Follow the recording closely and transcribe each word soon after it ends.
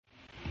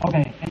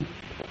Okay, in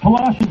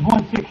Colossians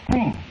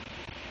 1:16,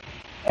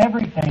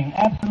 everything,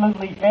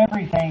 absolutely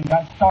everything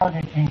got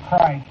started in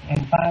Christ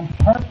and finds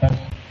purpose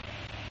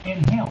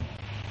in Him.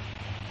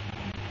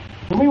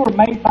 So we were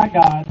made by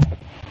God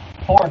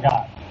for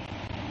God.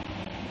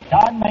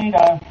 God made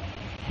us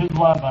to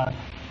love us.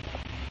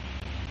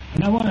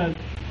 And I want to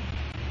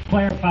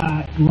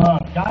clarify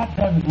love. God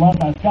doesn't love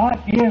us.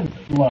 God is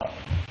love.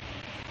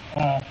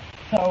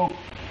 So,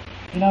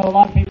 a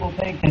lot of people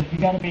think that you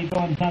got to be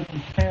doing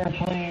something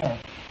spiritually or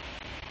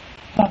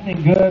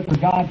something good for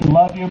God to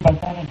love you,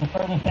 but that is the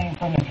furthest thing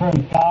from the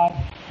truth. God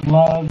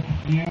loves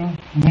you,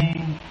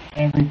 me,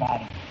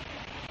 everybody,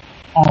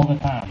 all the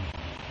time.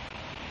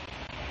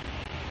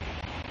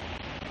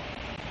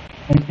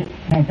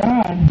 Now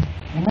God,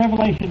 in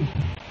Revelation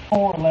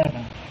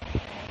 4:11,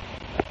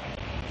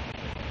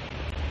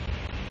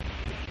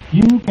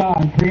 you,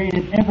 God,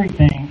 created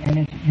everything, and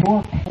it's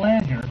your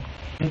pleasure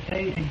that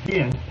they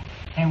exist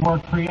and were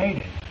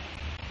created.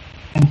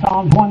 In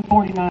Psalms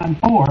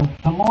 149:4,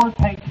 the Lord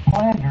takes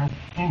pleasure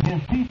in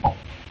His people.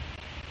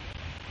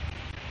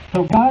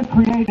 So God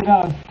created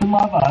us to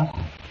love us.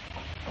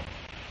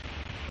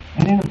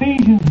 And in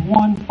Ephesians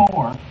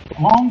 1:4,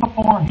 long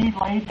before He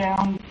laid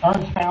down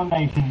earth's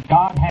foundation,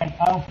 God had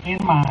us in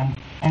mind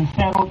and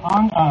settled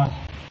on us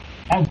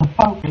as the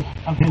focus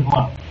of His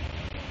love.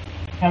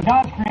 Now,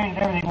 God's created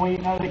everything. We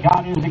know that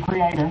God is the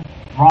creator.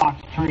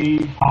 Rocks,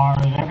 trees,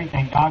 stars,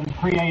 everything. God has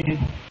created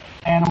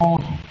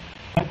animals.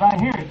 But right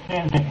here it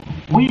says that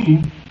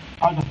we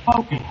are the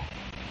focus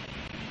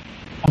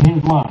of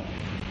His love.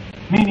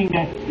 Meaning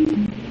that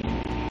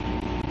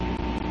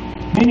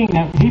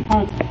He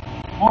puts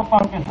more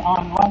focus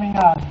on loving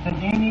us than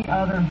any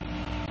other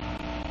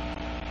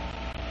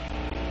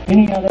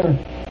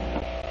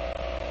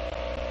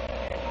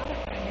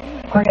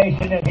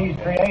creation that He's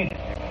created.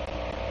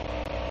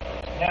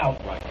 Now,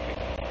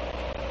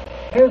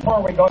 here's where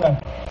we're going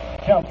to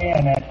jump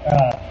in at,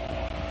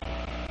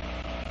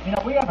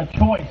 we have a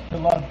choice to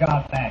love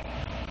God back.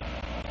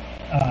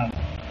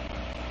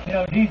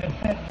 Jesus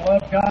said,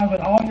 love God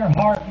with all your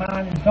heart,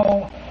 mind, and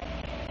soul.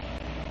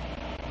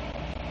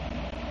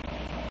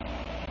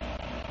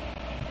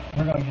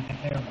 We're going to get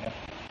this there.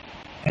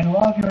 And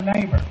love your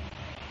neighbor.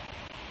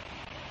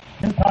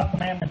 Two top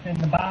commandments in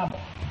the Bible.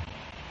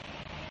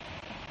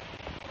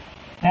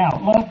 Now,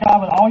 love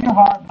God with all your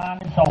heart,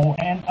 mind, and soul,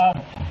 and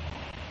others.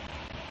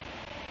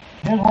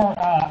 Here's where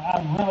I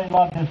really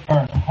love this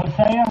verse.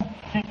 Hosea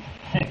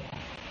 6:6.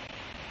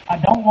 I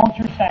don't want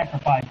your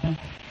sacrifices.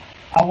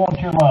 I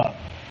want your love.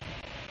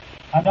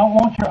 I don't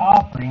want your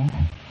offerings.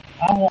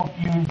 I want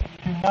you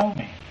to know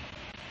me.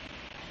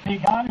 See,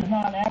 God is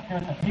not after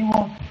that. He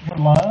wants your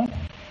love,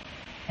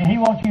 and He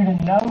wants you to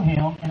know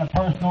Him in a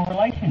personal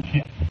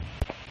relationship.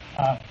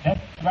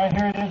 That's right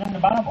here it is in the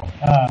Bible.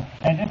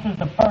 And this is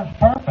the first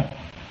purpose,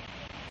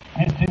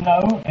 is to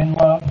know and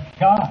love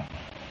God.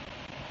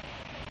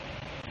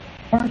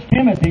 1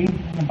 Timothy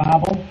in the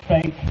Bible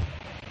states,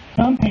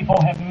 some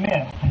people have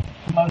missed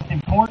the most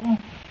important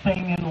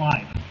thing in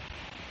life.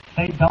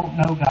 They don't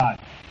know God.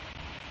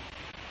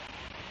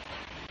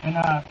 And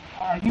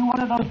are you one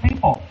of those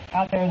people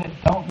out there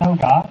that don't know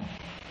God?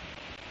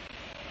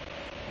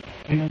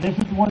 This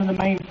is one of the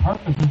main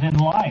purposes in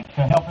life,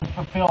 to help us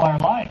fulfill our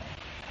life.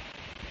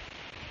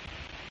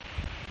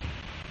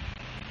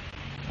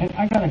 And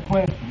I got a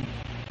question.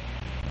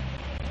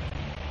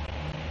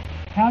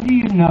 How do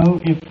you know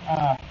if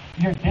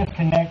you're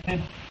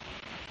disconnected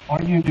or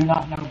you do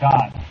not know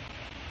God?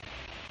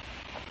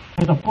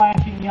 There's a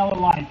flashing yellow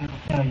light that will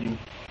tell you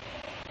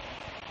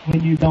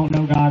when you don't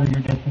know God or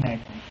you're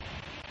disconnected.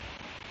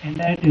 And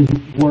that is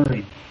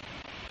worry.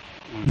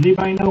 Does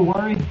anybody know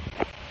worry?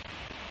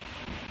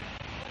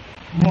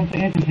 That's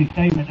an interesting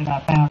statement that I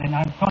found, and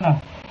I'm going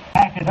to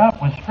back it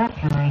up with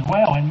Scripture as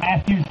well. In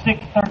Matthew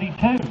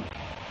 6:32,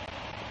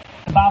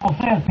 the Bible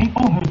says,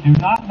 people who do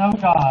not know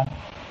God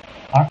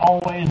are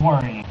always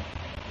worrying.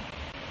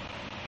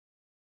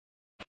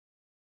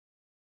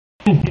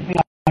 Just hit me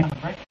like a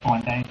brick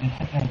one day, just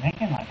sit there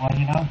thinking, like,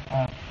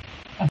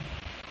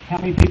 how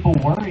many people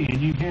worry?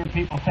 And you hear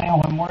people saying,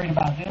 oh, I'm worried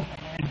about this,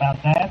 I'm worried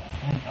about that,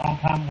 and it's all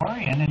time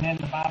worrying. And then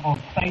the Bible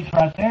states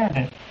right there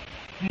that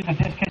you're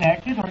either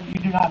disconnected or you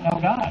do not know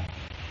God.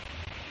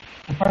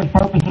 The first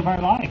purpose of our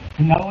life,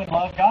 to know and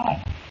love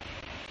God.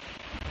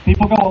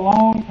 People go a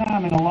long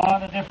time in a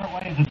lot of different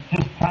ways of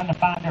just trying to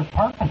find their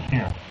purpose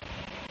here.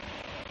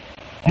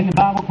 And the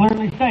Bible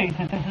clearly states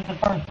that this is the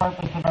first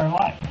purpose of our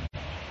life.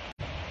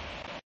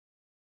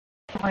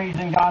 The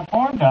reason God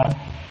formed us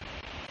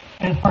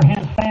is for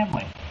His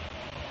family.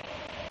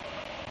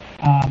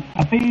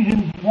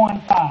 Ephesians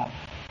 1:5.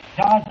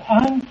 God's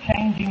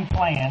unchanging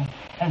plan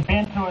has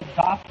been to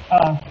adopt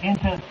us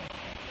into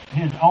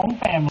His own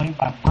family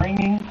by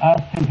bringing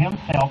us to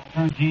Himself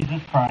through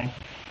Jesus Christ,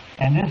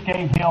 and this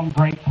gave Him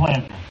great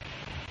pleasure.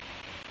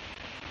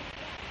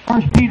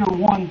 1 Peter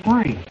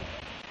 1:3.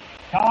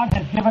 God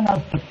has given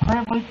us the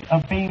privilege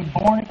of being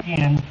born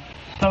again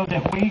so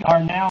that we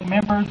are now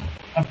members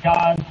of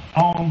God's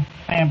own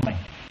family.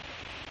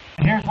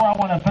 And here's where I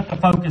want to put the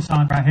focus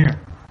on right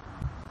here.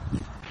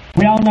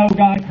 all know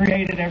God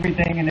created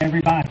everything and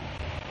everybody.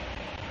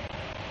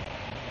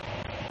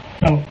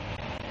 So,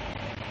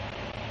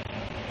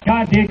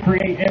 God did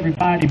create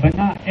everybody, but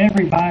not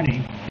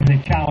everybody is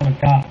a child of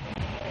God.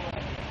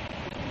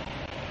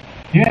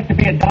 You have to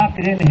be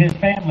adopted into His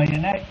family,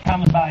 and that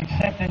comes by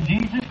accepting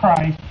Jesus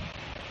Christ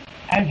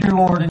as your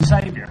Lord and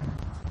Savior.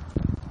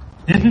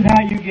 This is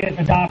how you get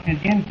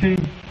adopted into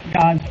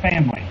God's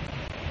family.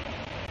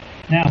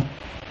 Now,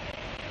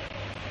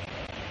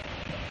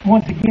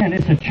 once again,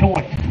 it's a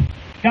choice.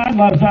 God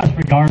loves us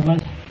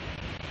regardless.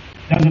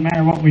 Doesn't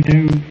matter what we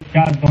do,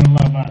 God's going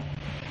to love us.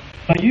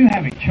 But you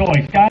have a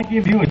choice. God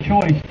gives you a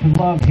choice to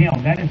love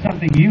Him. That is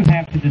something you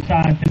have to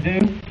decide to do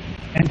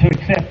and to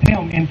accept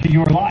Him into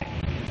your life.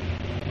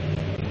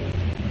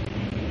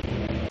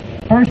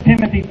 1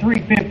 Timothy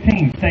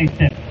 3:15 states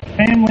that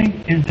family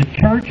is the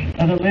church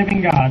of the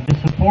living God, the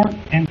support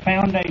and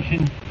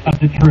foundation of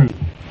the truth.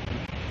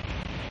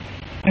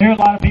 I hear a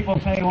lot of people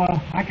say,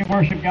 well, I can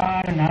worship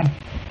God and I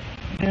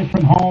do this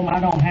from home. I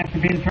don't have to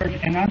be in church.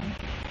 And I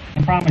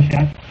promise you,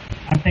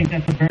 I think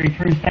that's a very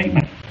true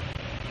statement.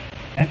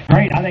 That's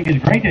great. I think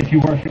it's great that you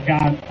worship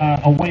God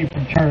away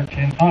from church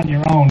and on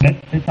your own.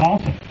 That's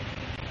awesome.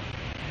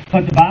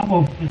 But the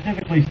Bible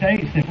specifically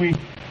states that we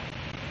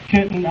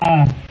shouldn't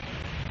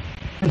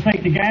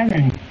forsake the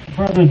gathering of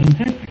brothers and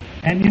sisters.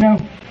 And you know,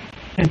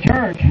 the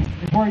church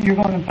is where you're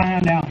going to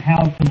find out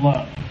how to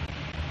love.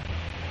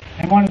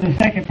 And one of the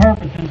second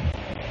purposes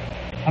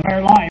of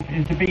our life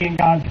is to be in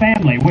God's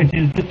family, which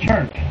is the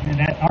church. And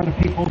that are the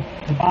people,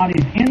 the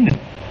bodies in the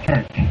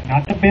church,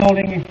 not the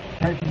building.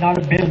 Church is not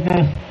a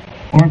business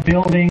or a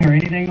building or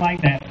anything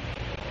like that.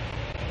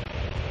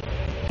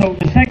 So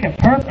the second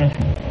purpose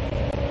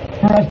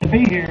for us to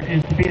be here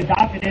is to be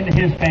adopted into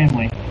His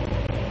family,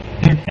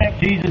 to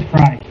accept Jesus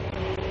Christ.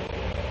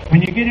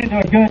 When you get into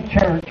a good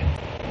church,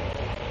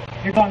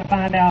 you're going to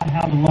find out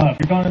how to love.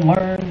 You're going to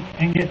learn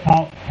and get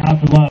taught how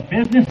to love.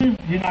 Businesses,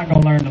 you're not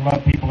going to learn to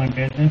love people in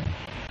business.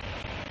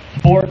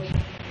 Sports,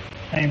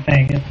 same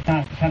thing. It's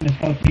not something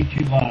that's going to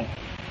teach you love.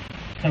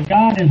 So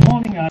God is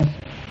wanting us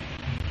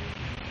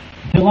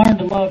to learn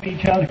to love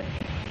each other.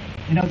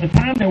 You know, the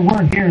time that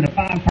we're here, the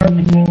 5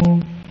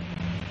 purposes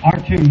are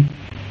to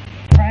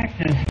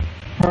practice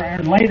for our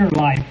later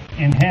life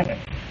in heaven.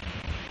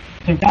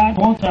 So God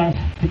wants us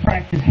to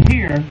practice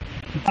here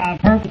the 5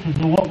 purposes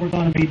of what we're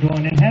going to be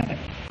doing in heaven.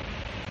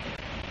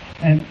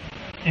 And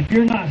if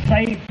you're not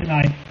saved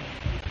tonight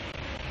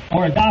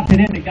or adopted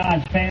into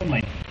God's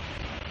family,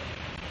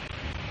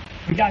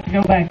 we got to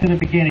go back to the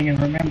beginning and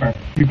remember,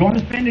 you're going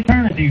to spend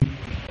eternity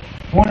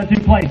one of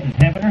 2 places,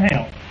 heaven or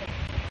hell.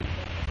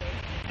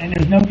 And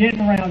there's no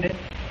getting around it.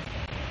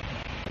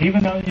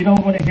 Even though you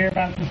don't want to hear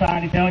about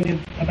society telling you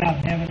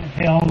about heaven and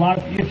hell.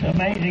 It's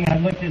amazing. I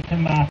looked at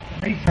some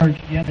research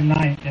the other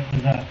night that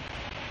was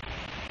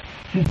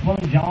just one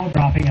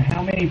jaw-dropping of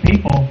how many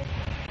people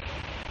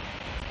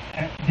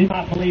do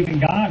not believe in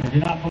God or do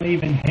not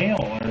believe in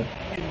hell. Or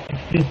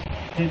it's just,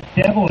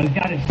 the devil has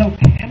got it so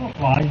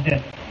camouflaged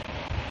that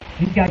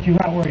he's got you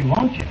right where he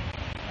wants you.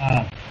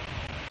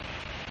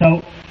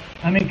 So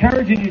I'm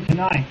encouraging you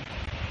tonight.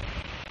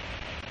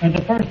 And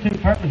the first 2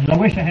 purposes, I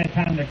wish I had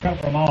time to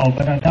cover them all,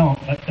 but I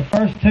don't. But the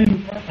first 2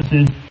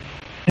 purposes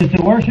is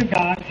to worship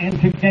God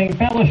and to gain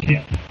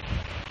fellowship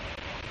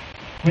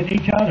with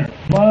each other.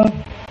 Love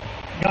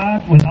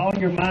God with all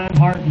your mind,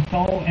 heart, and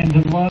soul, and to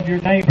love your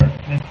neighbor.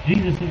 That's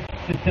Jesus'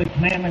 the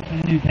commandments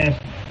in the New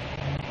Testament.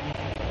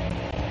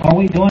 Are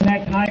we doing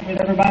that tonight with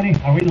everybody?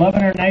 Are we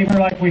loving our neighbor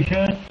like we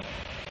should?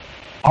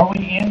 Are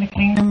we in the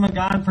kingdom of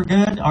God for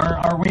good? Or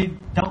are we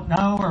don't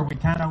know? Or are we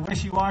kind of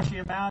wishy-washy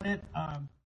about it?